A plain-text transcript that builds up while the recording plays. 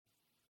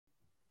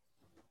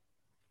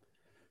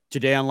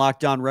Today on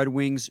Locked On Red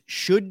Wings,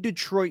 should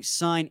Detroit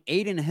sign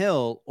Adin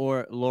Hill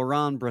or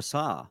Laurent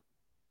Brossoit?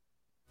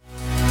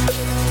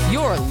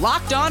 You're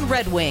Locked On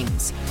Red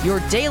Wings, your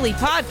daily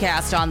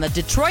podcast on the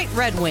Detroit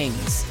Red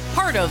Wings.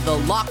 Part of the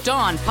Locked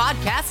On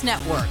Podcast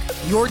Network,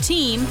 your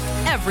team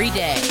every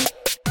day.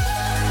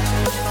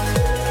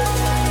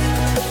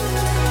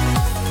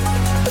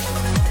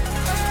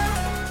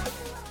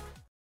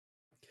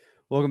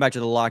 Welcome back to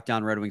the Locked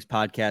On Red Wings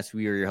podcast.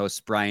 We are your hosts,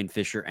 Brian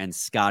Fisher and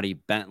Scotty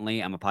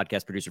Bentley. I'm a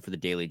podcast producer for the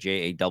Daily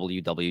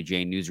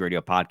JAWWJ News Radio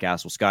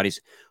podcast. Well,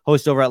 Scotty's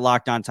host over at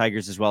Locked On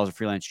Tigers, as well as a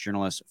freelance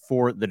journalist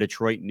for the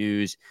Detroit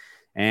News.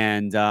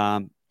 And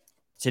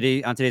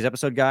today, on today's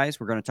episode, guys,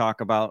 we're going to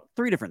talk about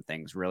three different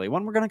things, really.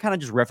 One, we're going to kind of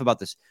just riff about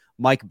this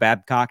Mike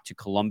Babcock to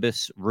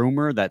Columbus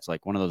rumor. That's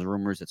like one of those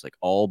rumors that's like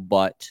all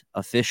but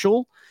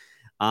official.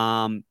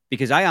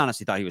 Because I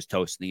honestly thought he was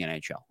toast in the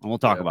NHL. And we'll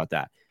talk about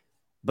that.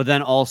 But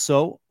then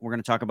also, we're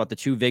going to talk about the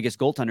two Vegas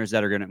goaltenders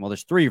that are going to, well,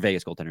 there's three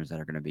Vegas goaltenders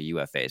that are going to be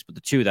UFAs, but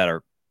the two that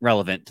are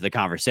relevant to the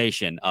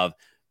conversation of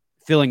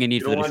filling a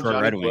need for the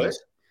Detroit Red Wings.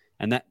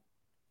 And that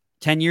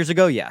 10 years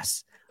ago,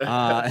 yes.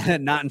 Not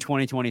in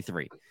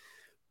 2023.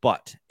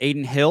 But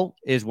Adin Hill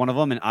is one of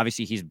them, and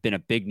obviously he's been a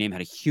big name,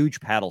 had a huge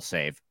paddle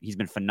save. He's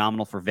been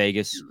phenomenal for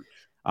Vegas.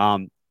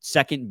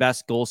 Second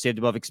best goal saved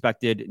above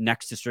expected,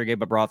 next to Sergei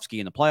Bobrovsky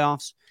in the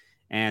playoffs.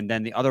 And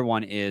then the other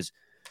one is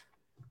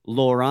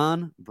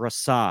Laurent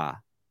Brossoit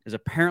is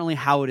apparently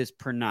how it is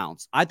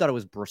pronounced. I thought it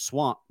was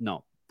Brossoit.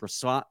 No,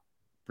 Brossoit.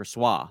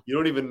 You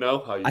don't even know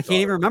how you I can't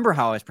even remember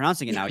how I was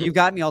pronouncing it now. You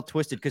got me all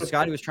twisted because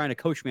Scotty was trying to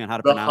coach me on how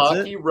to pronounce it. The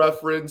hockey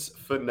reference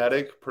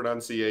phonetic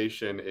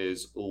pronunciation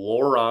is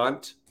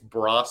Laurent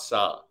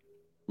Brossoit.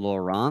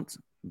 Laurent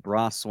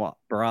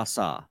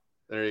Brossoit.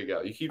 There you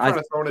go. You keep trying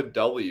to throw in a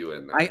W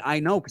in there. I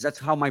know, because that's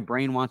how my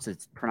brain wants to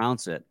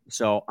pronounce it.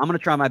 So I'm going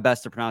to try my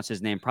best to pronounce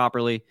his name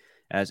properly,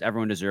 as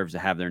everyone deserves to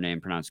have their name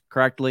pronounced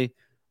correctly.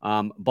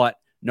 But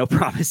no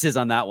promises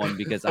on that one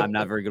because I'm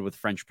not very good with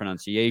French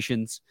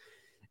pronunciations.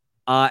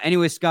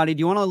 Anyway, Scotty, do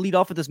you want to lead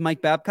off with this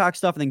Mike Babcock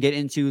stuff and then get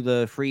into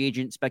the free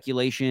agent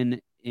speculation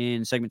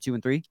in segment 2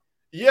 and 3?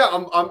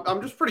 Yeah, I'm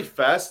just pretty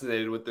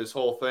fascinated with this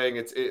whole thing.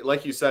 It's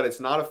like you said, it's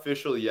not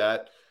official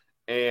yet,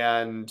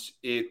 and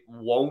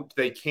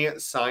they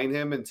can't sign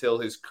him until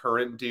his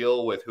current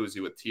deal with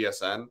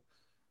TSN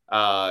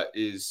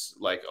is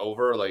like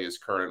over, like his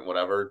current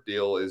whatever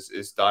deal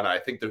is done. I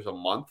think there's a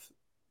month.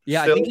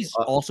 Yeah, still. I think he's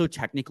also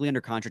technically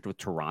under contract with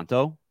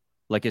Toronto.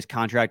 Like his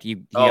contract, he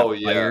got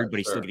fired, but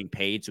he's still getting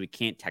paid, so he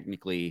can't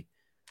technically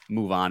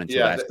move on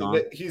until that's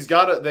gone. He's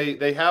got to.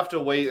 They have to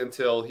wait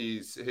until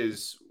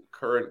his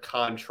current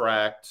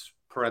contract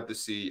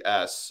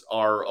 (S)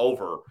 are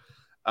over,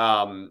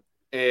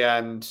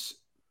 and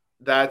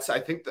that's I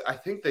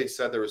think they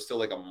said there was still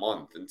like a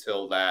month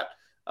until that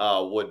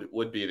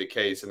would be the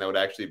case, and they would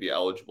actually be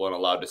eligible and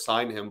allowed to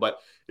sign him. But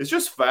it's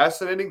just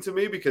fascinating to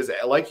me because,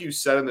 like you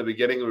said in the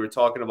beginning, we were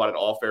talking about it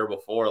off air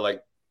before.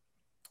 Like,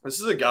 this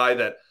is a guy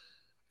that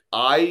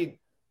I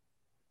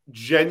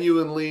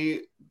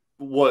genuinely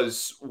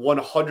was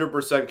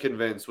 100%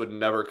 convinced would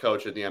never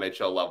coach at the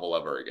NHL level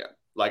ever again.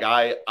 Like,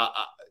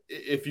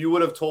 if you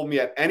would have told me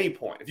at any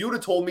point, if you would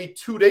have told me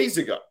 2 days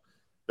ago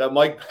that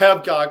Mike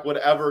Babcock would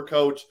ever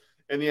coach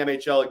in the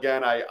NHL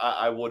again,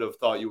 I would have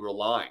thought you were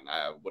lying.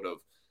 I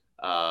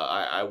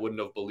wouldn't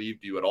have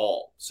believed you at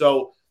all.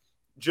 So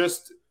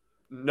just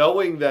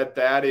knowing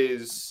that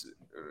is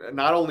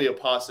not only a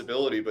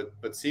possibility,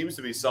 but seems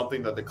to be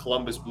something that the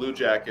Columbus Blue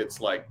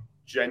Jackets like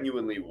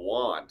genuinely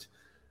want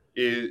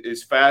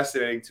is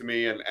fascinating to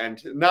me.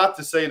 And not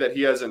to say that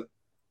he hasn't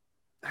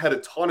had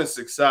a ton of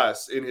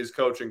success in his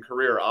coaching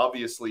career.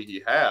 Obviously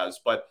he has,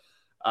 but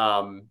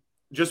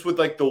just with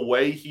like the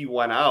way he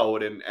went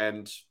out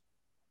and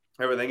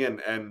everything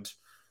and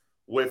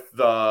with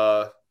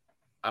the,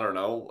 I don't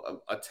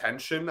know,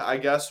 attention, I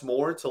guess,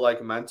 more to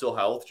like mental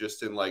health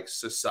just in like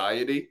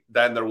society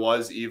than there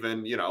was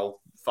even,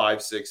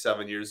 5, 6,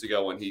 7 years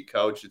ago when he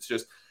coached.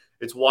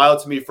 It's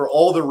wild to me for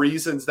all the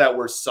reasons that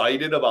were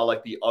cited about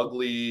like the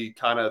ugly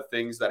kind of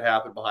things that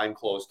happened behind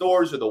closed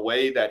doors or the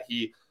way that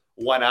he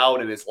went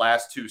out in his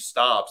last 2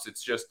 stops.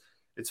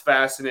 It's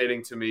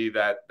fascinating to me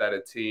that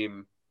a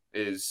team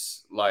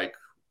is like,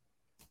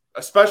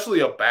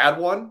 especially a bad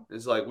one,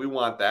 is like, we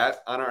want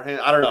that on our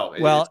hand. I don't know.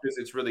 Well,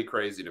 it's really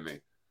crazy to me.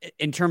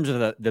 In terms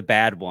of the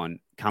bad one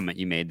comment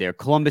you made there,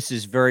 Columbus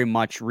is very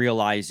much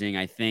realizing,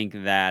 I think,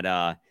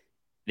 that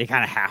they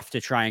kind of have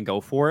to try and go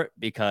for it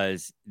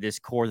because this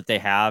core that they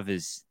have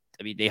is,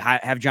 I mean, they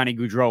have Johnny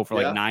Gaudreau for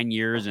like 9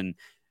 years and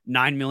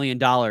 $9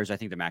 million. I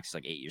think the max is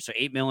like 8 years. So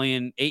 8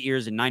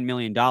 years and $9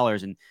 million.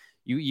 And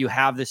you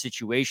have the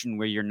situation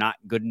where you're not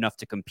good enough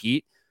to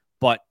compete,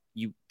 but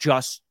you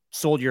just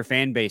sold your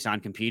fan base on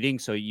competing.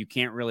 So you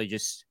can't really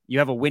you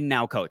have a win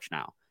now coach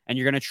now. And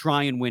you're going to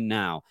try and win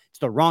now. It's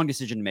the wrong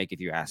decision to make, if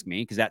you ask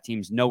me, because that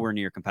team's nowhere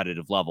near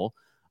competitive level.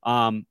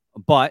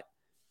 But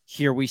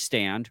here we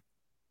stand,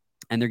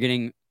 and they're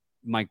getting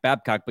Mike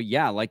Babcock. But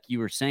yeah, like you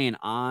were saying,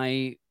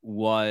 I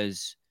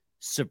was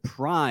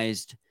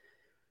surprised,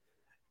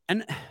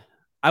 and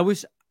I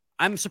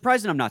I'm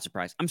surprised and I'm not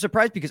surprised. I'm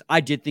surprised because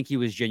I did think he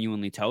was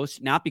genuinely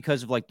toast, not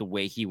because of like the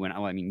way he went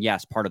out. I mean,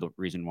 yes, part of the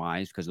reason why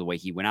is because of the way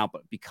he went out,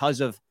 but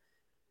because of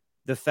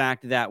the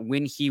fact that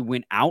when he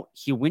went out,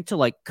 he went to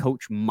like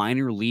coach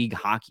minor league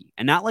hockey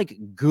and not like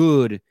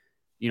good,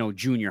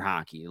 junior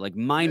hockey, like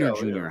minor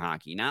junior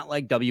hockey, not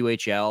like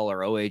WHL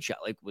or OHL,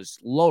 like was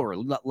lower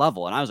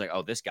level. And I was like,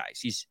 oh, this guy's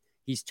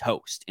he's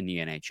toast in the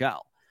NHL.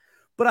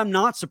 But I'm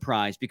not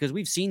surprised because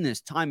we've seen this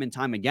time and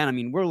time again. I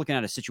mean, we're looking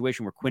at a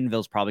situation where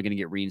Quenneville's probably going to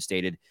get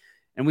reinstated,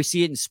 and we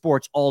see it in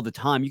sports all the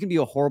time. You can be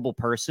a horrible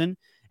person,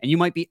 and you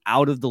might be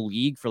out of the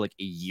league for like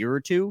a year or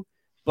two,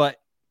 but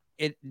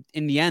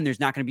in the end, there's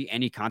not going to be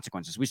any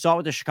consequences. We saw it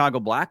with the Chicago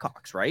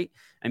Blackhawks, right?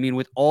 I mean,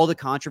 with all the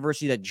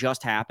controversy that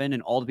just happened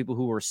and all the people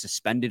who were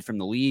suspended from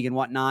the league and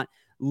whatnot,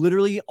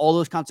 literally all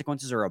those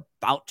consequences are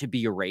about to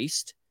be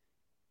erased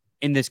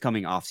in this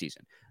coming offseason.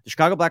 The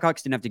Chicago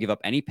Blackhawks didn't have to give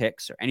up any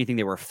picks or anything.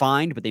 They were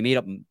fined, but they made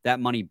up that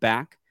money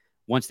back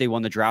once they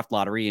won the draft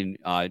lottery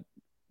and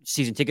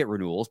season ticket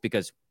renewals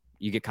because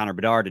you get Connor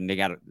Bedard and they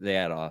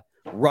had a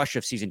rush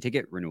of season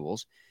ticket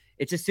renewals.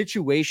 It's a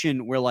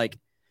situation where like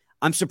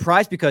I'm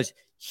surprised because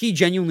he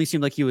genuinely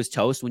seemed like he was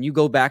toast. When you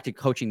go back to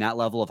coaching that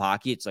level of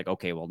hockey, it's like,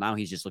 okay, well, now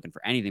he's just looking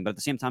for anything. But at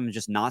the same time, I'm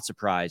just not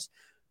surprised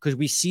because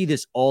we see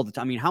this all the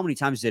time. I mean, how many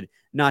times did,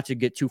 not to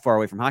get too far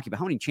away from hockey, but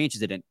how many chances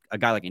did a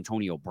guy like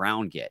Antonio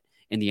Brown get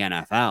in the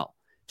NFL?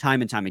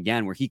 Time and time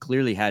again, where he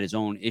clearly had his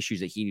own issues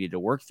that he needed to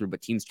work through,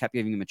 but teams kept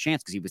giving him a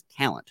chance because he was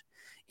talent.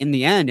 In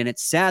the end, and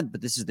it's sad, but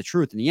this is the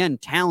truth, in the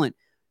end, talent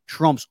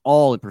trumps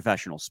all in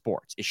professional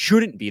sports. It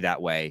shouldn't be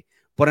that way,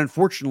 but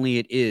unfortunately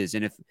it is.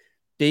 And if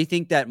they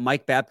think that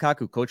Mike Babcock,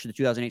 who coached the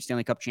 2008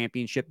 Stanley Cup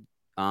championship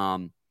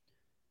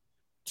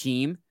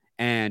team,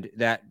 and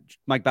that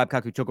Mike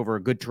Babcock, who took over a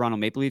good Toronto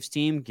Maple Leafs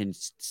team,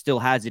 still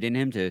has it in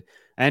him to,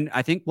 and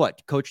I think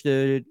coach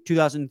the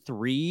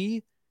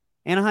 2003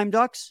 Anaheim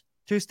Ducks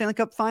to a Stanley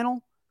Cup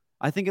final.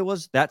 I think it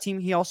was that team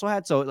he also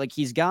had. So like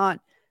he's got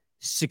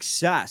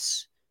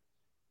success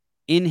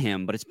in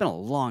him, but it's been a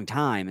long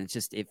time. And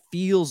it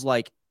feels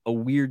like a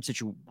weird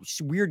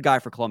guy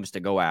for Columbus to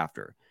go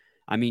after.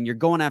 I mean, you're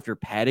going after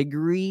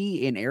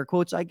pedigree in air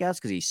quotes, I guess,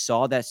 because he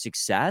saw that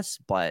success,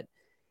 but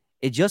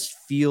it just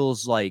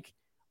feels like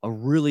a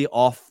really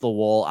off the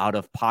wall, out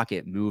of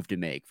pocket move to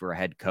make for a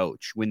head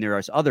coach when there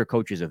are other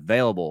coaches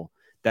available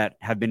that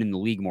have been in the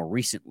league more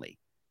recently.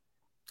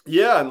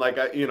 Yeah. And like,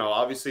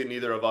 obviously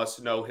neither of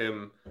us know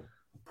him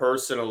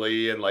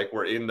personally. And like,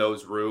 we're in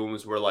those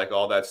rooms where like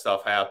all that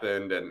stuff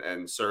happened.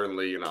 And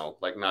certainly,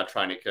 like not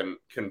trying to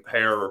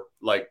compare,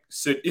 like,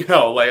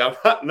 like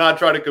I'm not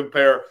trying to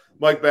compare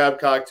Mike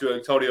Babcock to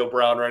Antonio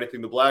Brown or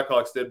anything the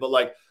Blackhawks did, but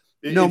like,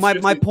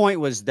 my point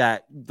was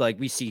that like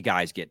we see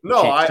guys get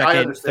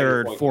second,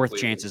 third, fourth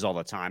chances all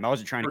the time. I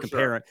wasn't trying to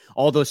compare it.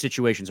 All those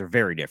situations are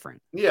very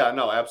different. Yeah,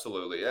 no,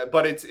 absolutely.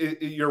 But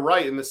you're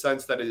right in the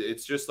sense that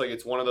it's just like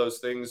it's one of those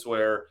things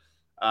where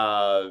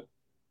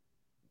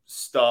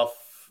stuff,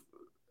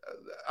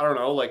 I don't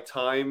know, like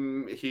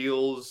time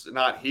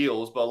not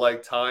heals, but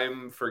like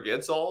time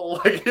forgets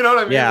all. Like, you know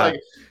what I mean? Yeah. Like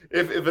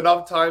if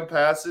enough time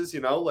passes,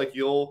 like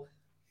you'll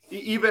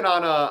even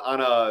on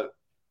a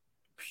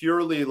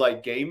purely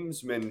like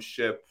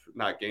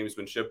not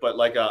gamesmanship, but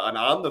like an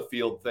on the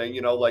field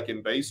thing, like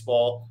in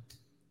baseball,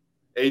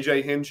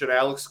 AJ Hinch and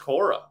Alex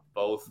Cora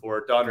both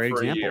were done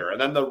for a year. And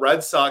then the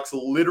Red Sox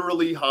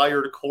literally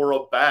hired Cora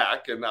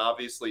back. And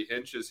obviously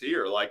Hinch is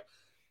here. Like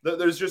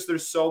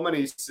there's so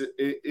many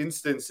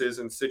instances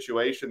and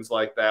situations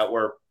like that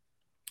where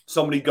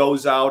somebody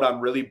goes out on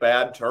really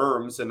bad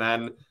terms and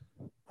then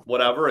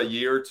whatever, a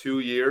year, 2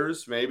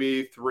 years,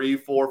 maybe 3,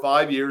 4,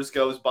 5 years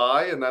goes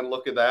by, and then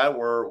look at that,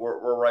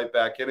 we're right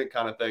back in it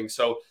kind of thing.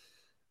 So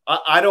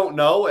I don't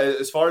know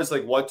as far as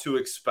like what to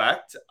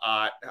expect.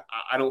 I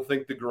don't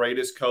think the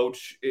greatest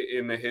coach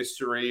in the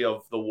history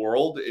of the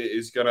world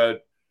is going to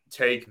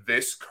take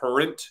this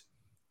current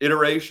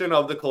iteration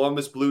of the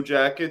Columbus Blue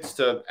Jackets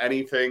to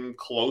anything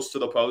close to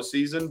the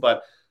postseason,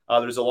 but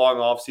there's a long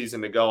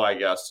offseason to go, I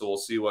guess. So we'll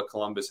see what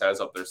Columbus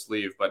has up their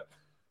sleeve, but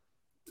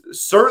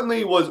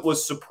certainly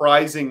was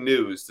surprising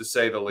news to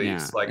say the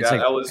least. Yeah. Like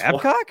that was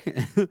Babcock?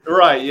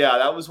 Right. Yeah.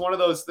 That was one of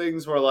those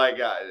things where like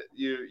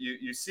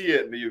you see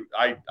it and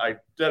I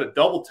did a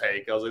double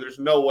take. I was like, there's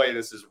no way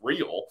this is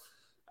real.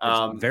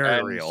 It's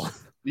very real.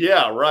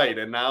 Yeah. Right.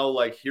 And now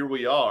like, here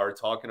we are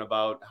talking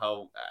about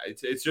how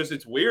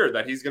it's weird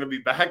that he's going to be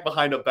back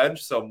behind a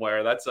bench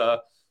somewhere. It's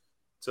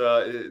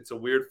a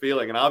weird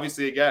feeling. And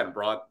obviously again,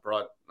 brought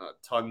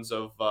tons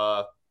of,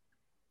 brought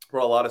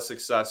a lot of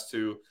success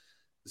to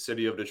the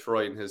city of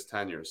Detroit in his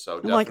tenure. So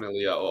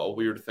definitely a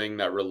weird thing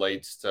that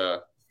relates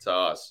to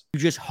us. You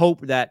just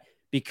hope that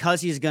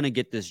because he's going to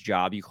get this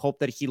job, you hope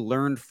that he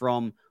learned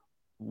from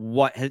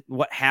what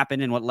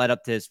happened and what led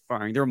up to his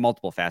firing. There were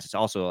multiple facets.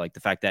 Also, like the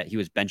fact that he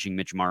was benching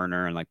Mitch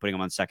Marner and like putting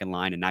him on second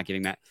line and not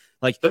giving that.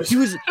 Like he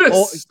was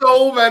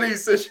so many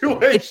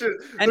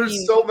situations.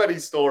 There's so many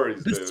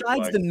stories.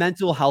 Besides the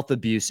mental health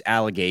abuse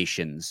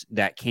allegations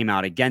that came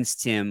out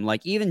against him,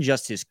 like even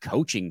just his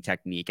coaching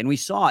technique, and we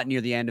saw it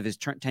near the end of his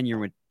tenure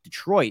with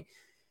Detroit.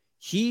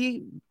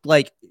 he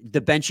like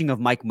the benching of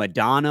Mike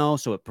Modano,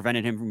 so it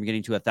prevented him from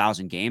getting to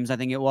 1,000 games, I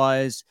think it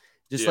was.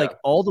 Just like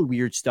all the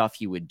weird stuff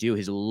he would do,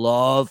 his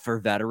love for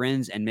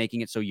veterans and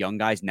making it so young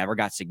guys never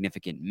got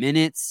significant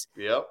minutes.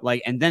 Yep.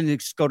 Like, and then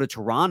just go to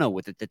Toronto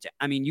with it.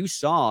 I mean, you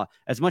saw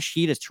as much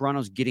heat as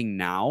Toronto's getting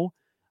now.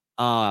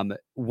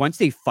 Once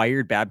they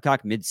fired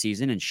Babcock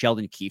midseason and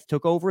Sheldon Keefe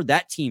took over,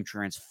 that team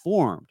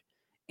transformed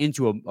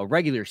into a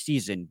regular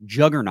season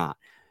juggernaut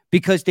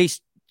because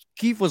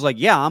Keefe was like,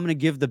 yeah, I'm going to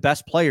give the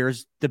best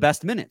players the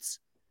best minutes.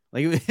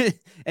 Like,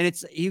 and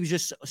he was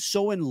just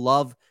so in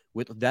love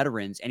with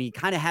veterans, and he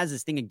kind of has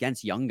this thing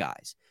against young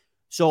guys.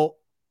 So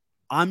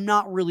I'm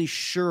not really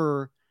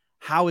sure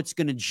how it's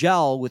going to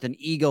gel with an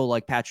ego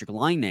like Patrick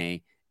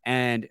Laine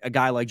and a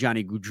guy like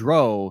Johnny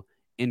Gaudreau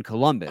in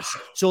Columbus.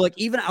 So like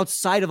even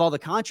outside of all the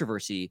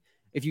controversy,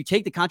 if you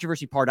take the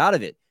controversy part out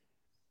of it,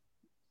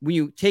 when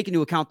you take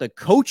into account the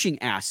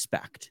coaching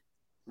aspect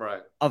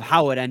of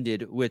how it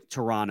ended with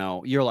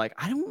Toronto, you're like,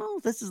 I don't know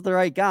if this is the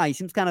right guy. He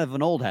seems kind of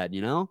an old head,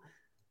 you know?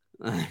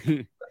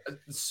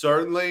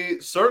 Certainly.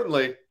 It's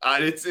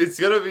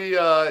gonna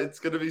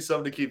be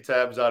something to keep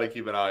tabs on and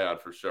keep an eye on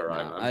for sure.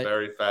 I'm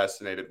very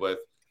fascinated with.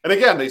 And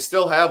again, they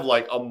still have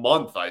like a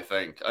month, I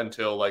think,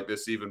 until like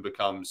this even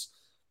becomes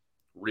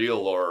real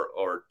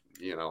or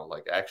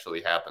like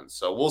actually happens.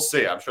 So we'll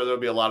see. I'm sure there'll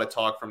be a lot of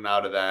talk from now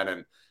to then,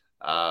 and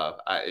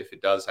if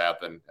it does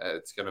happen,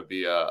 it's going to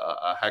be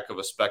a heck of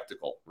a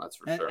spectacle. That's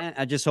for sure. And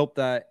I just hope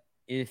that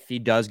if he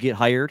does get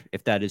hired,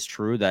 if that is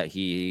true, that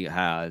he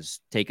has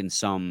taken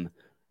some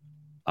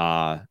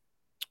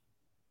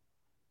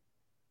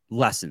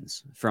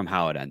lessons from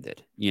how it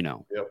ended,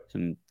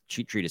 some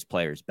treat his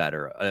players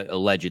better,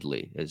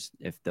 allegedly, as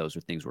if those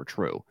are things were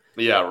true.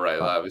 Yeah, right.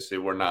 Obviously,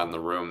 we're not in the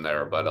room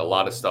there, but a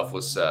lot of stuff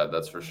was said.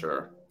 That's for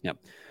sure. Yep.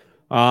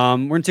 We're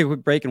going to take a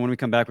quick break, and when we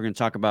come back, we're going to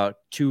talk about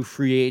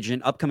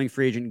upcoming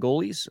free agent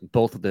goalies,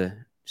 both of the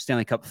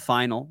Stanley Cup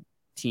final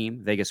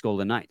team, Vegas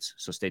Golden Knights.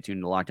 So stay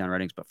tuned to Locked On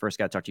Red Wings. But first,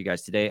 got to talk to you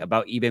guys today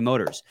about eBay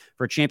Motors.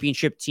 For a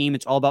championship team,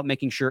 it's all about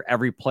making sure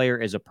every player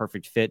is a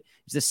perfect fit.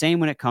 It's the same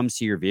when it comes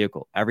to your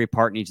vehicle. Every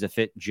part needs to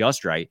fit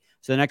just right.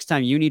 So the next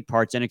time you need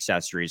parts and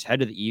accessories,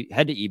 head to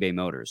eBay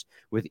Motors.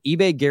 With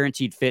eBay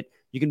Guaranteed Fit,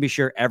 you can be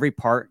sure every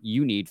part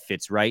you need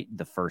fits right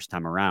the first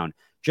time around.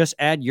 Just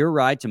add your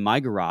ride to My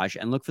Garage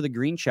and look for the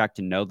green check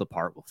to know the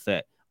part will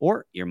fit,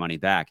 or your money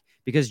back.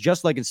 Because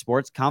just like in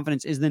sports,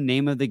 confidence is the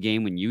name of the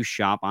game when you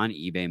shop on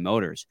eBay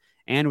Motors.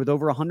 And with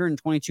over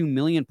 122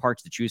 million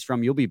parts to choose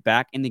from, you'll be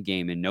back in the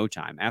game in no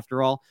time.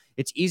 After all,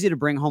 it's easy to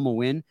bring home a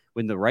win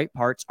when the right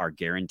parts are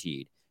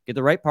guaranteed. Get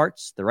the right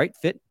parts, the right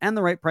fit, and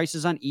the right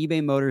prices on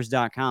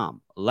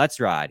ebaymotors.com. Let's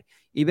ride.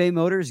 eBay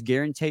Motors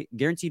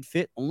guaranteed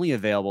fit, only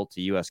available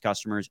to U.S.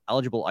 customers.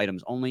 Eligible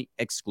items only.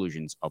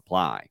 Exclusions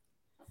apply.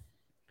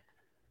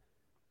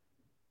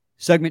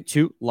 Segment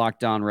 2,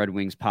 Locked On Red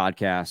Wings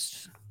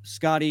podcast.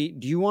 Scotty,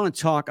 do you want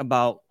to talk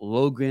about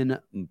Logan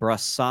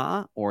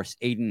Brossoit or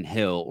Adin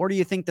Hill, or do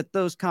you think that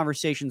those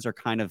conversations are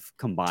kind of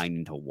combined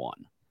into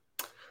one?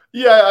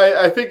 Yeah,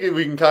 I think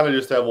we can kind of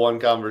just have one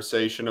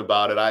conversation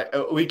about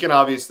it. We can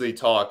obviously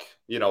talk,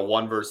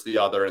 one versus the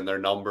other and their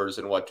numbers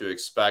and what to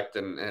expect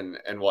and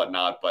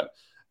whatnot. But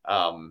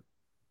part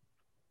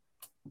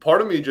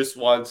of me just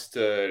wants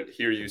to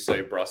hear you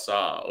say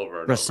Brossoit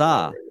over and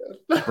over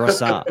again.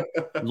 Brossoit.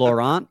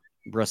 Laurent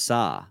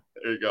Brossoit.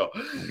 There you go.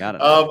 I got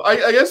it.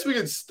 I guess we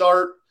could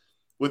start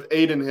with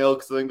Adin Hill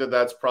because I think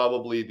that's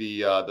probably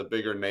the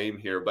bigger name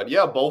here. But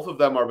yeah, both of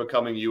them are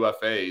becoming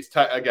UFAs.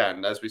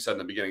 Again, as we said in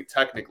the beginning,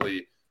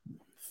 technically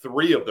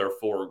 3 of their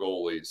 4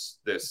 goalies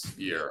this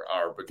year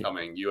are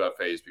becoming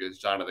UFAs because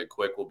Jonathan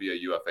Quick will be a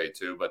UFA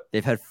too. But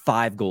they've had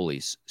 5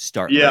 goalies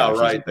start. Yeah,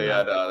 right. They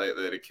had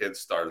a kid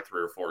start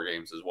 3 or 4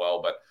 games as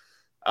well.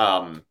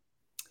 But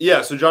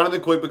yeah, so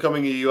Jonathan Quick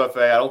becoming a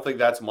UFA, I don't think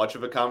that's much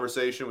of a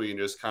conversation. We can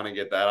just kind of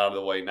get that out of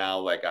the way now.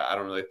 Like, I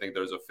don't really think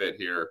there's a fit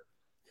here.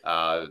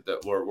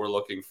 That we're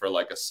looking for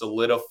like a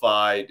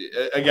solidified,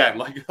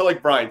 again,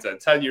 like Brian said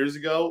 10 years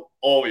ago.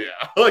 Oh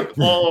yeah, like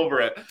all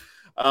over it.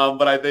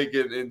 But I think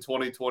in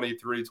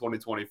 2023,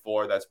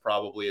 2024, that's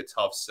probably a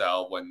tough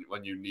sell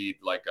when you need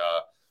like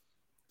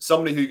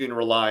somebody who you can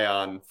rely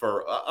on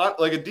for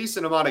like a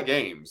decent amount of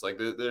games. Like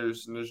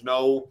there's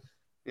no,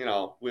 we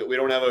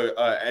don't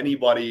have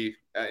anybody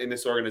in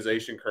this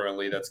organization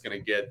currently that's going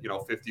to get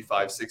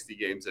 55, 60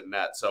 games at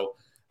net. So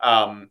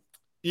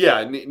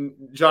yeah,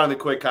 Jonathan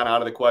Quick kind of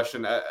out of the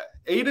question.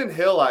 Adin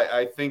Hill,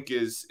 I think,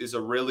 is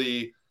a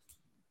really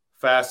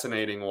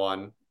fascinating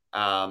one.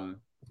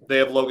 They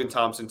have Logan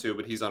Thompson, too,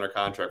 but he's under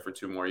contract for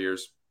 2 more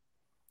years.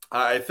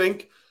 I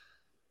think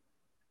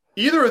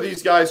either of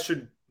these guys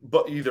should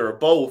 – either or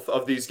both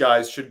of these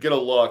guys should get a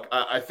look.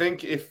 I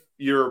think if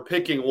you're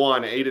picking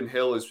one, Adin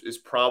Hill is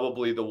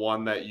probably the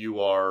one that you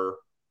are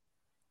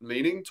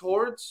leaning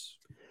towards.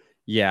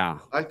 Yeah,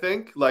 I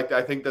think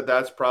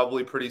that's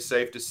probably pretty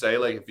safe to say.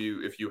 Like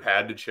if you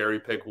had to cherry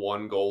pick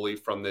one goalie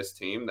from this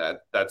team,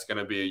 that's going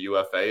to be a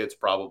UFA. It's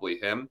probably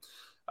him.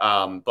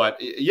 But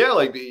yeah,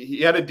 like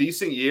he had a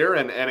decent year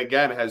and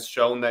again has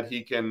shown that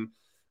he can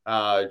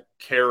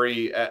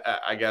carry,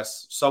 I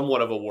guess,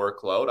 somewhat of a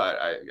workload.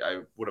 I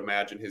would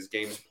imagine his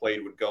games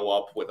played would go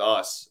up with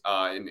us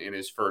in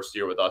his first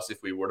year with us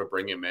if we were to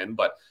bring him in.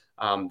 But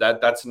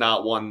that's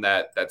not one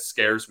that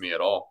scares me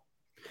at all.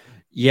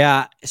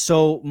 Yeah.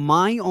 So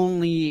my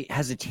only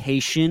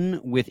hesitation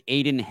with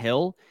Adin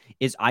Hill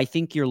is I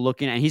think you're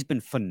looking at, he's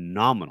been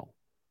phenomenal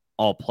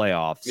all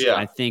playoffs. Yeah.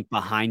 I think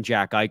behind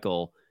Jack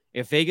Eichel,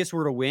 if Vegas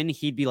were to win,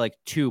 he'd be like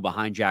 2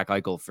 behind Jack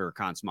Eichel for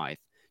Conn Smythe.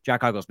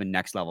 Jack Eichel's been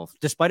next level.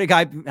 Despite a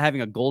guy having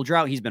a goal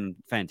drought, he's been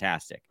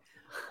fantastic.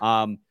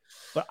 But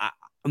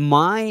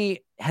my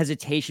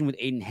hesitation with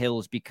Adin Hill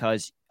is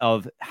because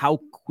of how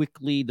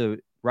quickly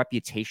the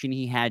reputation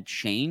he had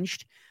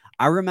changed.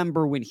 I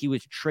remember when he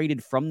was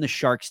traded from the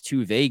Sharks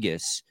to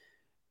Vegas,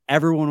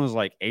 everyone was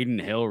like, Adin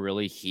Hill,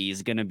 really?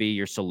 He's going to be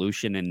your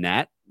solution in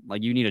net?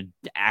 Like, you need an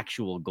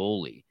actual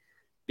goalie.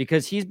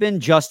 Because he's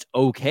been just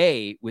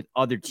okay with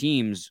other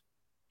teams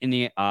in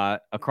the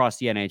across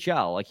the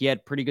NHL. Like, he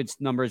had pretty good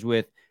numbers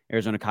with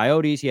Arizona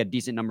Coyotes. He had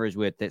decent numbers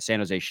with the San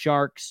Jose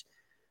Sharks.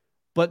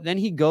 But then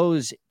he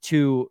goes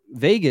to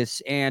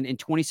Vegas, and in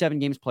 27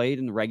 games played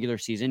in the regular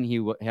season, he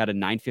had a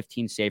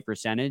 .915 save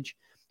percentage.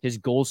 His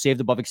goals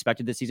saved above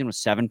expected this season was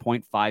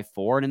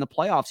 7.54. And in the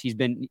playoffs, he's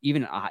been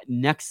even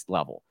next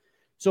level.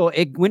 So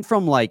it went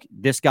from like,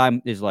 this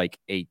guy is like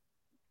a,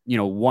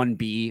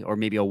 1B or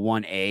maybe a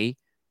 1A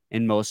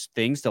in most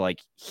things to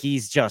like,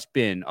 he's just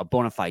been a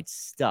bona fide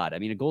stud. I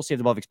mean, a goal saved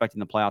above expected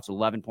in the playoffs,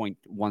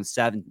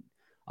 11.17,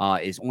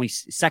 is only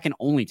second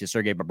only to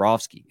Sergei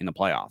Bobrovsky in the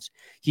playoffs.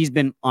 He's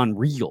been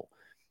unreal.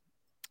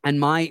 And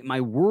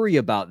my worry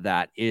about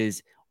that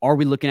is, are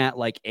we looking at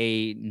like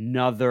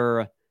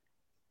another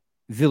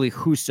Ville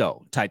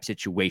Husso type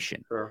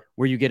situation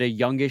where you get a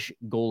youngish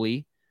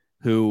goalie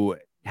who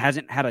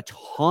hasn't had a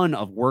ton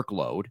of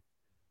workload?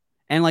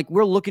 And like,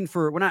 we're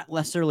not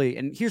necessarily,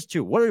 and here's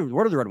two, what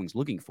are the Red Wings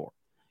looking for?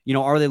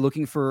 Are they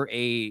looking for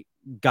a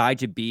guy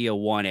to be a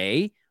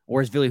 1A,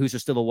 or is Ville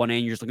Husso still a 1A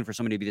and you're just looking for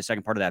somebody to be the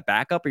second part of that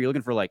backup? Or you're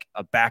looking for like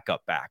a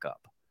backup?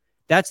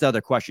 That's the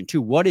other question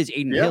too. What is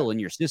Adin Hill in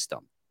your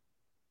system?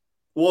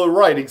 Well,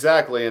 right,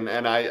 exactly. And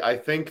I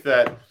think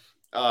that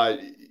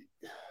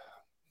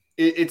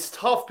it's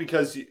tough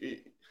because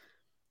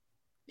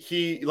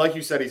he, like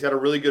you said, he's had a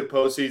really good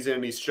postseason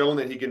and he's shown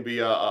that he can be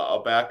a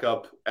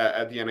backup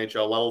at the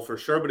NHL level for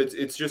sure. But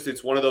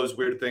it's one of those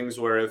weird things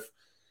where if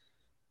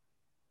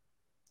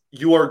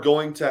you are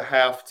going to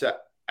have to,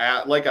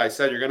 like I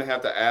said, you're going to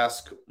have to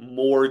ask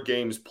more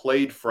games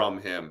played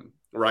from him,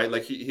 right?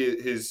 Like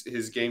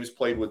his games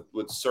played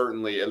would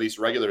certainly, at least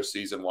regular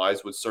season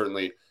wise, would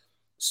certainly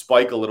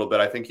spike a little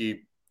bit. I think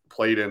he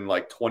played in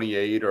like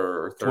 28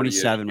 or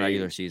 27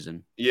 regular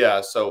season.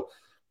 Yeah, so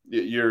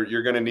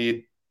you're going to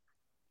need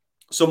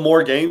some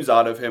more games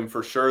out of him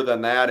for sure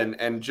than that.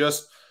 And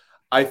just,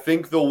 I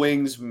think the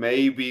Wings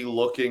may be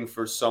looking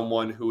for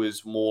someone who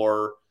is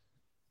more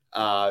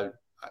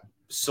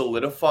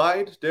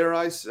solidified, dare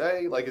I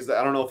say? Like, is that,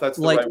 I don't know if that's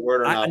the right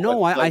word or not.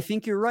 No, I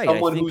think you're right.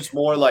 Someone who's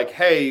more like,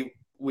 hey,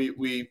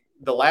 we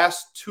the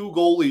last 2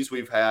 goalies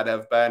we've had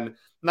have been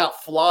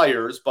not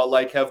flyers, but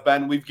like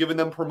we've given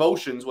them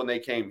promotions when they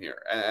came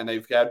here, and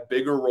they've had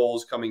bigger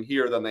roles coming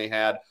here than they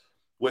had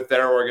with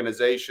their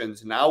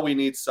organizations. Now we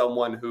need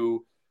someone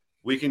who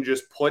we can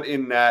just put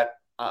in that,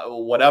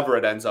 whatever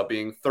it ends up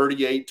being,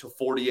 38 to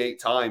 48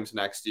 times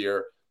next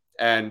year,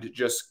 and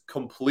just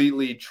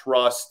completely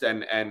trust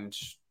and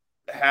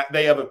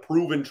they have a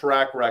proven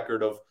track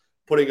record of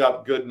putting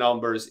up good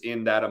numbers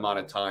in that amount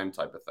of time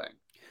type of thing.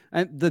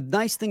 And the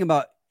nice thing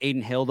about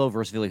Adin Hill, though,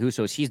 versus Ville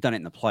Husso is he's done it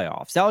in the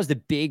playoffs. That was the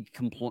big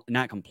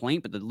not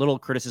complaint, but the little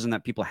criticism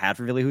that people had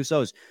for Ville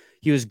Husso is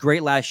he was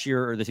great last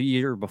year or the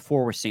year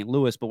before with St.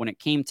 Louis, but when it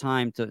came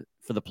time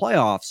for the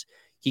playoffs,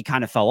 he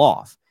kind of fell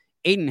off.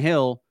 Adin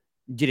Hill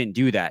didn't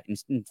do that.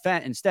 In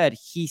fact, instead,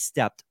 he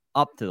stepped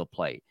up to the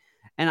plate.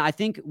 And I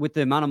think with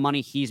the amount of money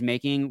he's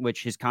making,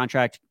 which his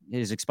contract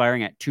is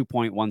expiring at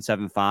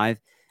 2.175,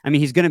 I mean,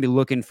 he's going to be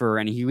looking for,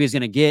 and he is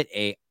going to get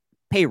a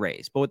pay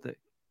raise. But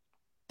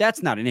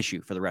that's not an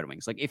issue for the Red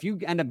Wings. Like, if you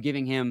end up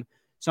giving him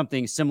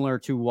something similar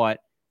to what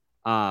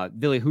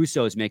Ville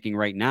Husso is making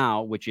right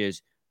now, which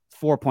is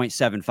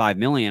 $4.75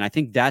 million, I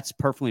think that's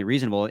perfectly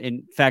reasonable.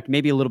 In fact,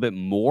 maybe a little bit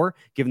more,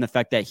 given the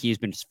fact that he's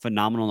been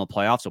phenomenal in the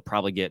playoffs. He'll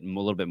probably get a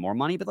little bit more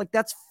money, but like,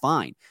 that's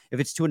fine. If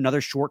it's to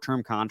another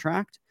short-term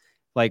contract,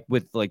 like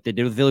they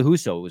did with Ville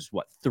Husso, it was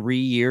 3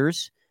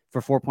 years for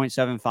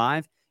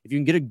 4.75. If you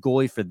can get a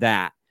goalie for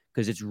that,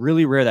 because it's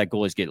really rare that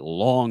goalies get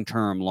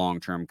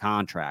long-term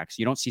contracts.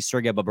 You don't see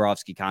Sergei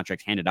Bobrovsky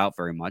contracts handed out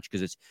very much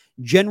because it's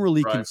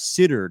generally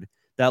considered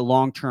that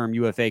long-term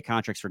UFA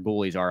contracts for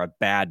goalies are a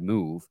bad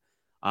move.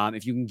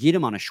 If you can get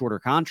him on a shorter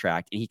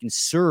contract and he can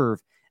serve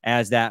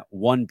as that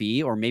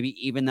 1B or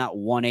maybe even that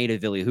 1A to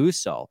Ville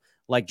Husso,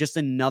 like just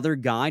another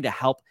guy to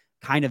help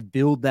kind of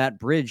build that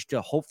bridge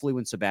to hopefully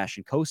when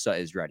Sebastian Cossa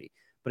is ready.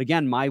 But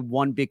again, my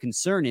one big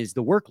concern is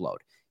the workload.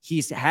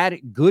 He's had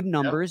good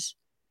numbers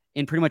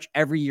in pretty much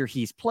every year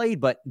he's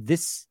played, but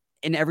this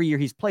and every year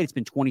he's played, it's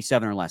been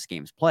 27 or less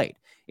games played.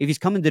 If he's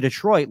coming to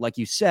Detroit, like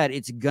you said,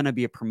 it's going to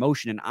be a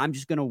promotion. And I'm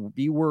just going to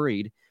be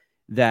worried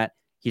that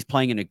he's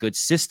playing in a good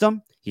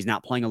system. He's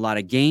not playing a lot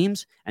of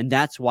games. And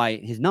that's why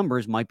his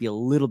numbers might be a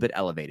little bit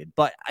elevated.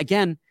 But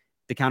again,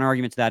 the counter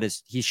argument to that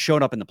is he's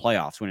showed up in the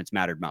playoffs when it's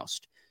mattered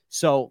most.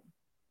 So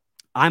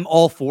I'm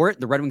all for it.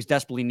 The Red Wings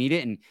desperately need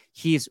it. And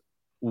he's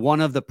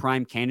one of the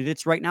prime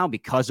candidates right now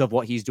because of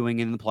what he's doing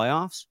in the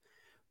playoffs.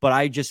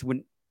 But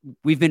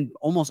we've been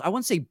almost, I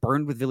wouldn't say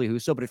burned with Ville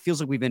Husso, but it feels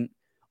like we've been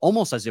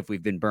almost as if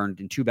we've been burned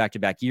in 2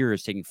 back-to-back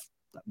years, taking,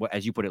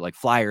 as you put it, like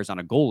flyers on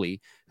a goalie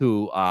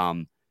who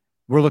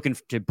we're looking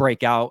to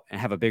break out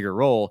and have a bigger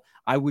role.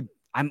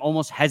 I'm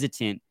almost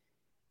hesitant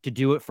to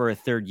do it for a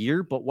third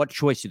year, but what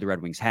choice do the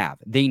Red Wings have?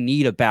 They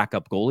need a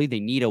backup goalie. They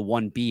need a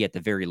 1B at the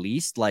very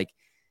least.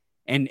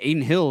 And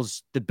Adin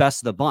Hill's the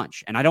best of the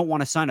bunch. And I don't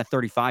want to sign a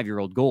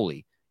 35-year-old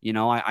goalie.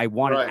 I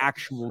want an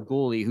actual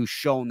goalie who's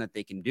shown that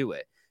they can do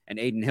it. And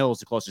Adin Hill is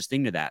the closest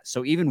thing to that.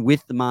 So even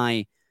with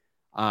my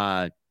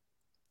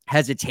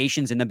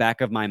hesitations in the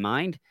back of my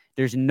mind,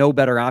 there's no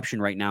better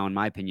option right now, in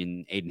my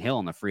opinion, than Adin Hill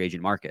in the free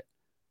agent market.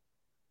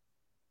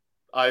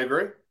 I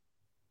agree.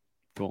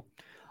 Cool.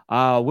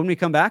 When we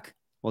come back,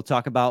 we'll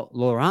talk about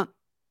Laurent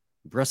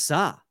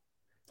Brossoit.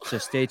 So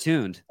stay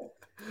tuned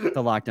to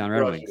Lockdown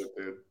Red Wings.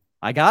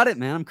 I got it,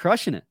 man. I'm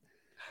crushing it.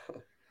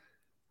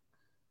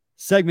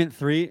 Segment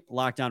 3,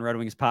 Lockdown Red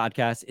Wings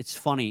podcast. It's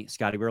funny,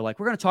 Scotty. We were like,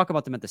 we're going to talk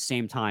about them at the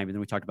same time. And then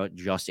we talked about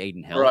just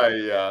Adin Hill. Right,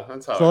 yeah.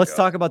 That's how so let's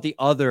talk about the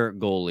other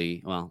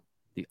goalie. Well,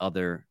 the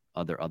other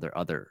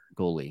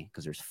goalie,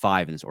 because there's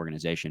 5 in this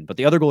organization. But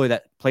the other goalie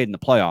that played in the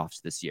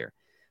playoffs this year,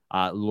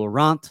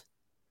 Laurent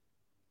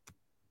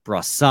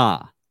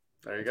Brossoit.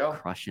 There you go.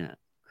 Crushing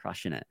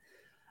it.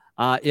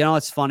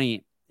 It's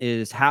funny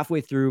is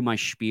halfway through my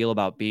spiel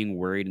about being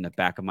worried in the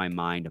back of my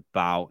mind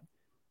about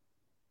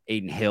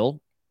Adin Hill.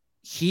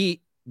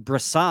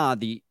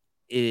 Brossoit,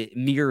 it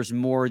mirrors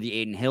more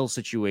the Adin Hill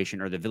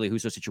situation or the Ville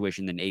Husso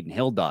situation than Adin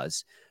Hill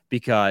does,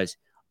 because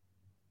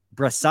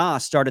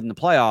Brossoit started in the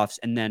playoffs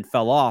and then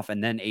fell off,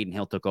 and then Adin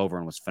Hill took over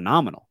and was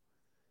phenomenal.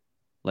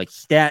 Like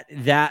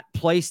that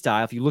play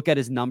style, if you look at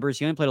his numbers,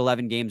 he only played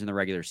 11 games in the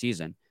regular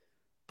season,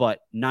 but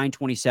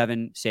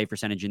 927 save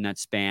percentage in that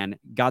span,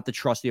 got the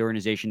trust of the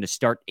organization to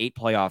start 8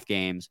 playoff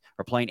games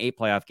or playing 8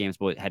 playoff games,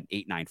 but it had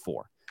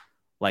 894.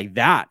 Like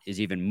that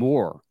is even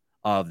more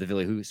of the Ville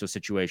Husso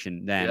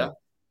situation than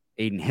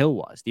Adin Hill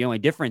was. The only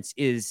difference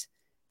is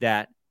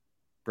that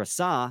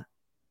Brossoit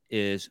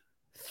is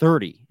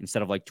 30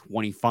 instead of like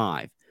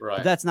 25. Right.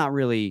 But that's not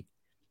really,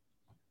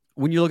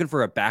 when you're looking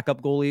for a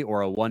backup goalie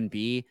or a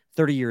 1B,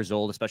 30 years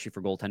old, especially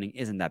for goaltending,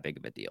 isn't that big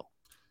of a deal.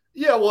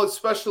 Yeah, well,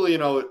 especially,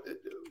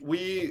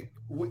 we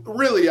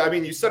really, I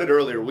mean, you said it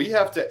earlier, we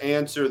have to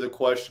answer the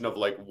question of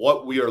like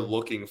what we are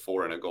looking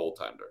for in a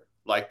goaltender.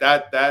 Like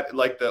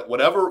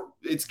whatever,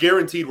 it's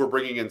guaranteed we're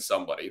bringing in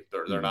somebody.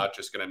 They're not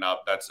just going to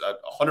not. That's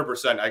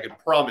 100%. I can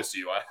promise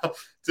you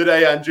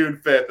today on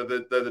June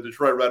 5th, the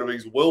Detroit Red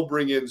Wings will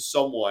bring in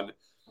someone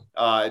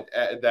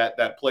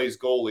that plays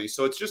goalie.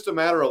 So it's just a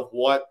matter of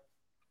what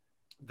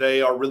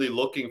they are really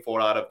looking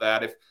for out of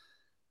that.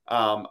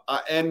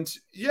 I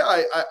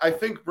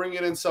think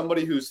bringing in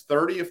somebody who's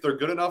 30, if they're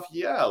good enough,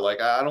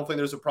 I don't think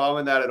there's a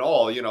problem in that at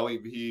all.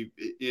 He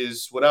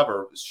is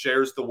whatever,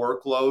 shares the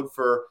workload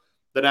for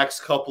the next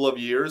couple of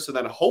years, and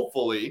then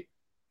hopefully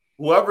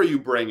whoever you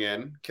bring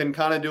in can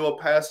kind of do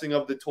a passing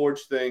of the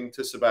torch thing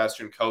to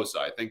Sebastian Cossa.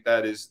 I think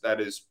that is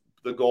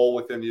the goal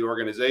within the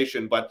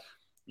organization, but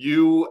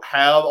you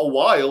have a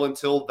while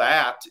until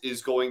that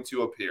is going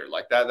to appear.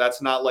 Like that's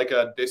not like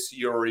a this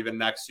year or even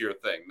next year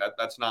thing.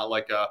 That's not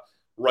like a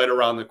right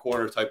around the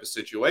corner type of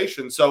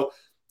situation. So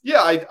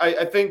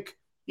I think,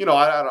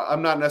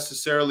 I'm not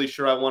necessarily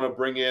sure I want to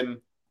bring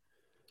in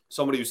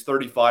somebody who's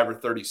 35 or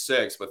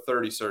 36, but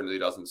 30 certainly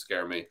doesn't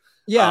scare me.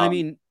 Yeah,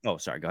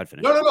 sorry, go ahead,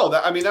 finish. No.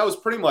 That was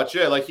pretty much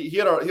it. Like he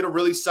had a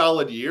really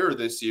solid year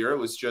this year. It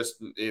was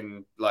just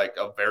in like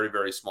a very,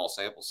 very small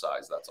sample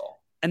size. That's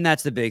all. And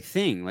that's the big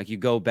thing. Like you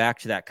go back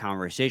to that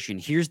conversation.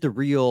 Here's the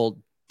real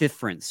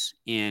difference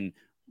in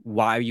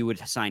why you would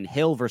sign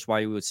Hill versus why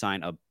you would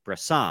sign a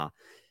Brossoit.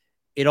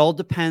 It all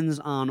depends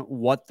on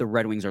what the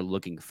Red Wings are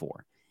looking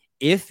for.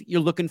 If you're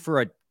looking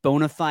for a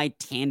bona fide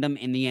tandem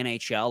in the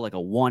NHL, like a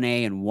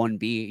 1A and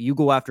 1B, you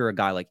go after a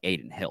guy like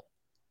Adin Hill.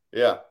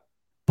 Yeah.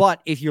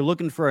 But if you're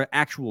looking for an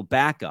actual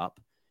backup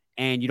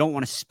and you don't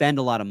want to spend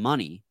a lot of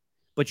money,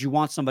 but you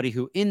want somebody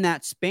who in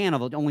that span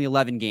of only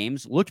 11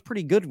 games looked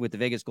pretty good with the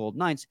Vegas Golden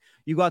Knights,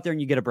 you go out there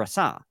and you get a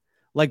Brossoit.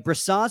 Like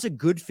Brossoit's a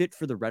good fit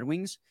for the Red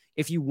Wings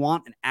if you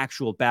want an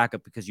actual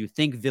backup because you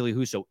think Ville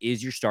Husso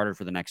is your starter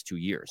for the next 2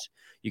 years.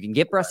 You can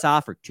get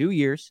Brossoit for 2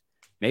 years,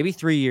 maybe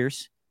 3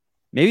 years,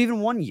 maybe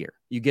even 1 year.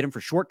 You get him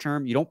for short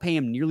term. You don't pay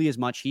him nearly as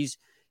much.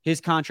 His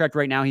contract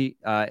right now,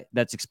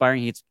 that's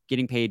expiring. He's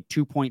getting paid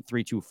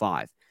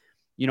 $2.325.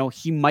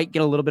 He might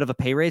get a little bit of a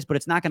pay raise, but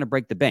it's not going to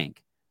break the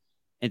bank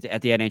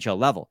at the NHL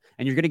level.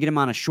 And you're going to get him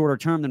on a shorter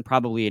term than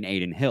probably an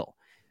Adin Hill.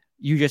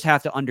 You just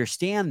have to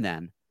understand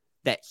then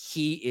that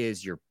he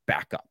is your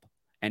backup.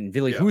 And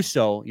Ville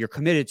Husso, you're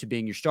committed to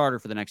being your starter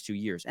for the next 2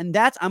 years. And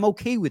I'm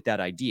okay with that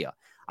idea.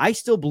 I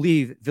still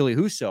believe Ville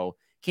Husso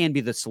can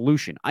be the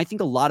solution. I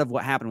think a lot of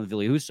what happened with Ville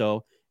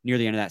Husso near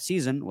the end of that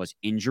season was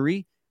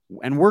injury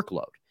and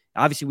workload.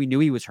 Obviously, we knew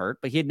he was hurt,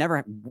 but he had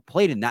never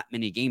played in that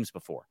many games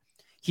before.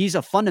 He's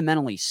a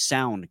fundamentally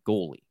sound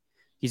goalie.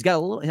 He's got a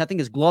little, I think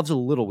his gloves are a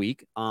little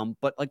weak,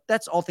 but like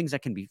that's all things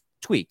that can be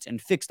tweaked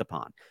and fixed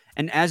upon.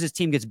 And as his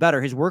team gets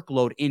better, his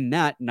workload in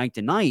net night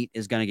to night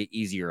is going to get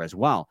easier as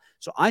well.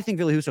 So I think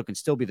Ville Husso can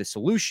still be the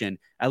solution,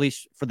 at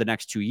least for the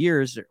next 2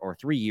 years or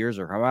 3 years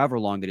or however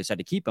long they decide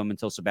to keep him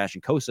until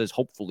Sebastian Cossa is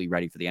hopefully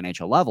ready for the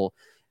NHL level.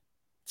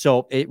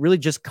 So it really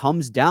just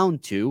comes down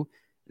to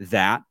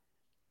that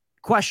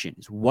question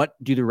is, what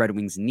do the Red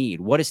Wings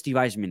need? What is Steve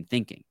Yzerman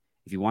thinking?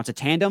 If he wants a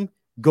tandem,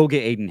 go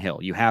get Adin Hill.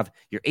 You have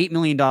your $8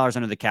 million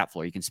under the cap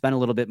floor. You can spend a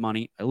little bit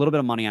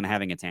of money on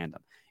having a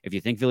tandem. If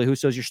you think Ville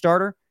Husso is your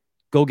starter,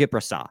 go get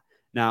Brossoit.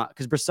 Now,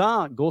 because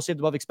Brossoit, goal saved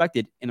above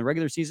expected in the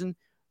regular season,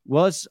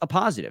 was a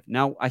positive.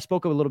 Now, I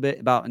spoke a little bit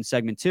about in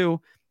segment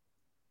 2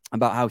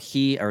 about how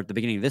or at the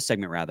beginning of this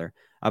segment rather,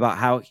 about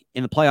how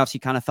in the playoffs he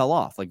kind of fell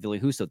off like Ville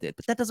Husso did.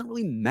 But that doesn't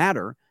really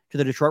matter to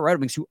the Detroit Red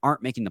Wings who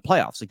aren't making the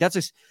playoffs. Like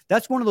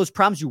that's one of those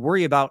problems you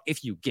worry about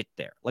if you get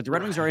there. Like the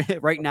Red Wings are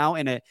right now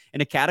in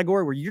a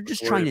category where you're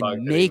just trying to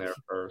make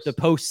the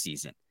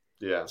postseason.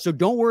 Yeah. So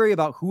don't worry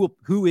about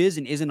who is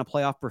and isn't a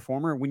playoff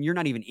performer when you're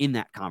not even in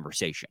that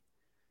conversation.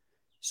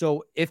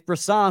 So if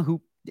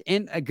Brossoit,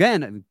 and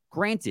again,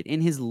 granted,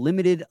 in his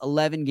limited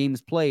 11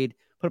 games played,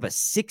 put up a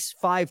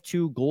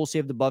 6.52 goal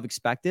saved above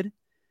expected,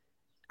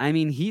 I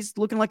mean, he's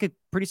looking like a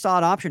pretty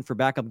solid option for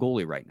backup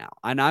goalie right now.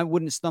 And I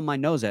wouldn't stub my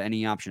nose at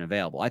any option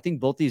available. I think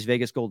both these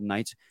Vegas Golden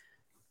Knights,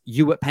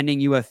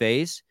 pending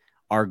UFAs,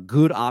 are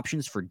good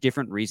options for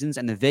different reasons.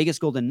 And the Vegas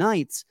Golden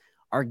Knights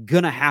are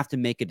going to have to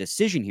make a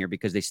decision here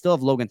because they still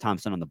have Logan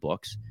Thompson on the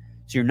books.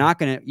 So you're not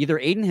going to, either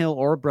Adin Hill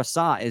or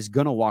Brossoit is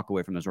going to walk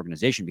away from this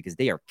organization because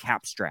they are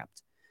cap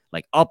strapped,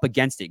 like up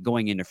against it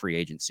going into free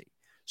agency.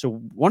 So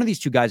one of these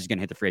two guys is going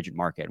to hit the free agent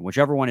market. And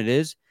whichever one it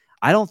is,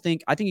 I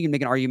think you can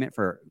make an argument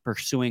for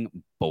pursuing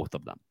both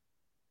of them.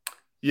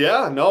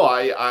 Yeah, no,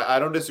 I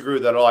don't disagree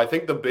with that at all. I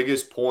think the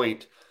biggest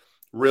point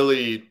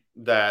really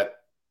that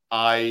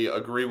I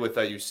agree with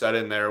that you said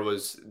in there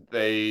was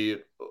they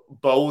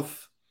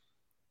both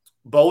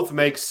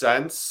make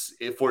sense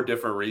for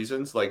different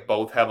reasons. Like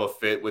both have a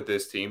fit with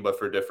this team, but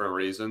for different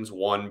reasons.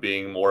 One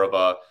being more of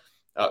a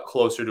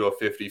closer to a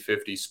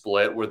 50-50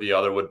 split, where the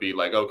other would be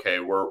like,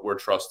 okay, we're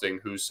trusting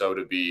Husso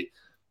to be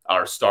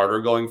our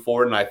starter going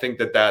forward. And I think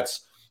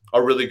that's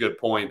a really good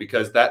point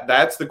because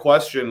that's the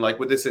question, like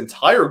with this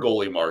entire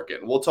goalie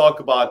market. We'll talk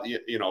about,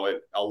 it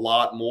a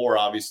lot more,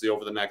 obviously,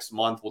 over the next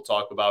month. We'll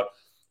talk about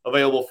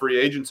available free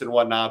agents and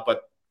whatnot,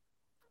 but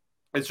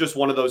it's just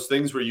one of those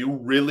things where you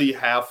really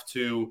have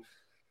to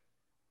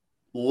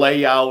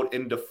lay out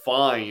and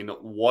define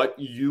what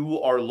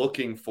you are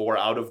looking for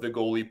out of the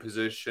goalie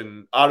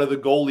position, out of the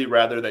goalie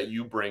rather, that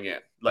you bring in.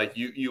 Like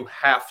you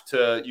have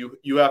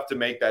to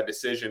make that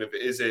decision.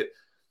 Is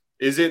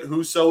it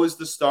Husso is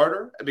the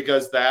starter?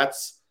 Because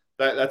that's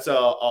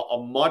a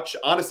much,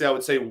 honestly, I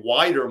would say,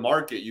 wider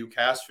market you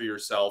cast for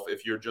yourself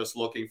if you're just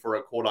looking for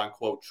a quote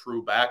unquote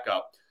true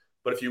backup.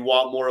 But if you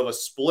want more of a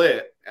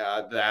split,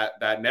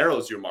 that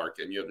narrows your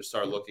market, and you have to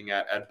start looking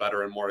at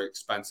better and more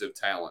expensive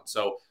talent.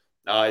 So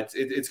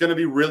it's going to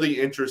be really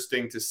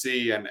interesting to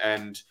see,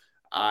 and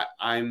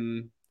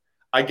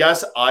I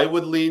guess I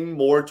would lean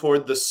more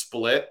toward the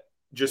split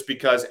just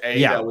because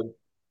I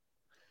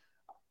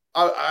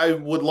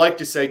would like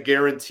to say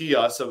guarantee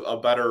us a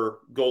better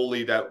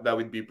goalie that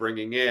we'd be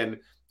bringing in,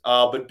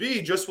 but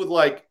B, just with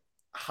like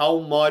how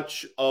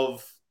much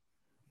of,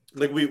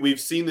 like we've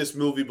seen this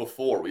movie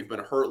before, we've been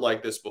hurt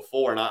like this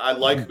before, and I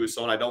like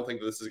Husso, and I don't think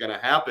that this is going to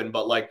happen,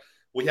 but like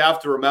we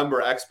have to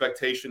remember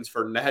expectations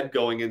for Ned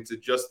going into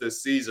just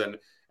this season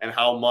and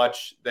how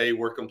much they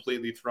were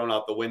completely thrown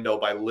out the window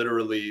by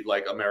literally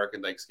like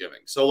American Thanksgiving.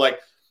 So like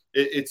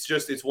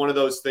it's one of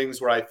those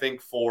things where I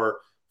think for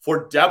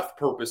depth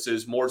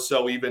purposes, more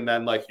so even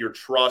than like your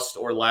trust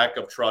or lack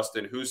of trust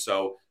in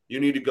Husso,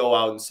 you need to go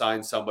out and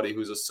sign somebody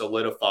who's a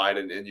solidified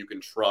and you can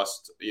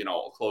trust,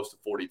 close to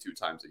 42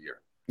 times a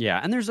year.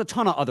 Yeah, and there's a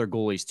ton of other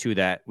goalies, too,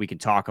 that we can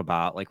talk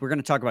about. Like, we're going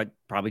to talk about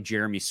probably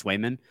Jeremy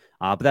Swayman,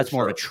 but that's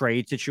more of a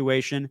trade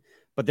situation.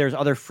 But there's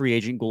other free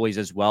agent goalies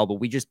as well. But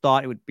we just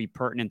thought it would be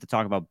pertinent to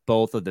talk about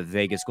both of the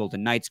Vegas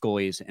Golden Knights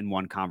goalies in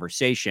one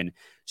conversation.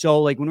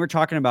 So, like, when we're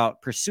talking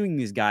about pursuing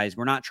these guys,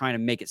 we're not trying to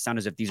make it sound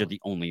as if these are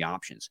the only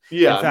options.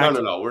 Yeah, in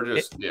fact, no. We're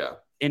just,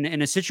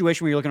 In a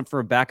situation where you're looking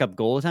for a backup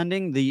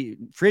goaltending, the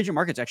free agent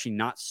market's actually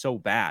not so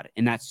bad.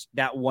 And that's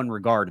that one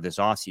regard this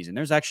offseason.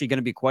 There's actually going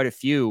to be quite a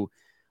few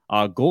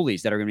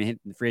goalies that are going to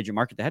hit the free agent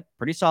market that had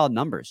pretty solid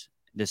numbers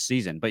this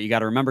season. But you got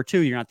to remember,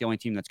 too, you're not the only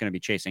team that's going to be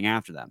chasing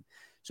after them.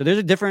 So there's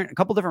a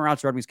couple different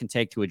routes Red Wings can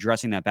take to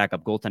addressing that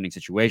backup goaltending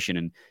situation.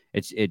 And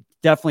it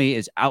definitely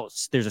is out.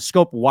 There's a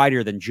scope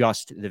wider than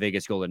just the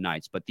Vegas Golden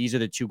Knights. But these are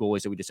the two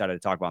goalies that we decided to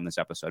talk about in this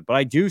episode. But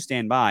I do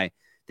stand by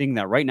thinking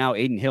that right now,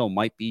 Adin Hill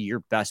might be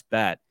your best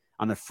bet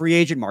on the free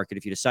agent market,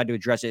 if you decide to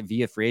address it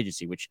via free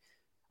agency, which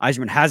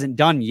Yzerman hasn't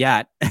done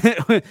yet.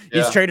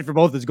 He's traded for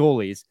both his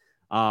goalies.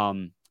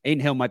 Adin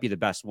Hill might be the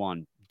best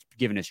one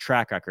given his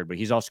track record, but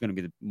he's also going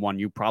to be the one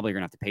you probably are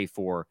going to have to pay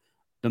for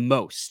the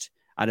most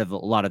out of a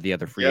lot of the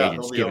other free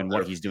agents, given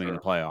what he's doing in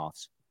the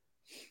playoffs.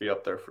 Be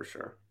up there for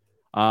sure.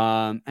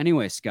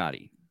 Anyway,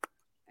 Scotty,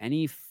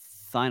 any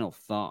final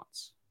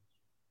thoughts?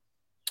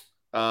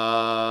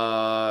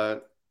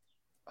 How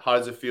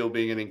does it feel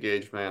being an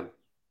engaged man?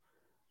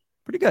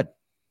 Pretty good.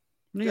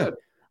 Pretty good.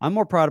 I'm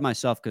more proud of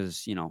myself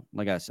because,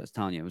 like I was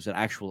telling you, it was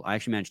I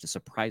actually managed to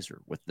surprise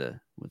her with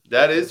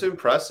that is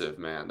impressive,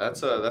 man.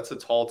 That's a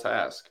tall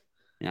task.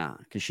 Yeah,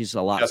 because she's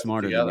a lot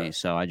smarter than me.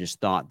 So I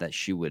just thought that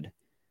she would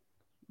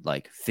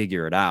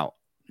figure it out,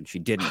 and she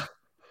didn't.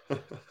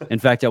 In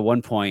fact, at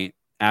one point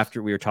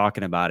after we were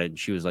talking about it,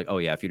 she was like, "Oh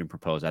yeah, if you didn't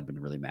propose, I'd been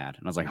really mad."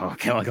 And I was like, "Oh,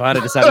 okay, I'm glad I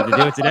decided to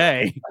do it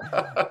today."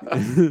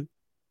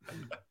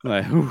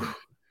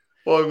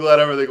 Well, I'm glad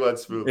everything went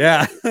smooth.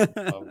 Yeah,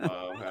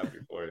 I'm happy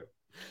for you.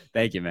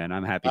 Thank you, man.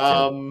 I'm happy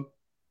too.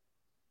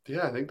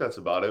 Yeah, I think that's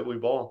about it. We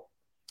ball.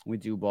 We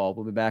do ball.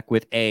 We'll be back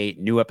with a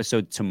new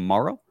episode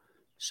tomorrow.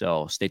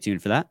 So stay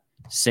tuned for that.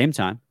 Same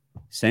time,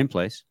 same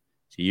place.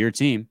 To your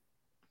team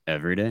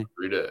every day.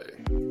 Every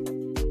day.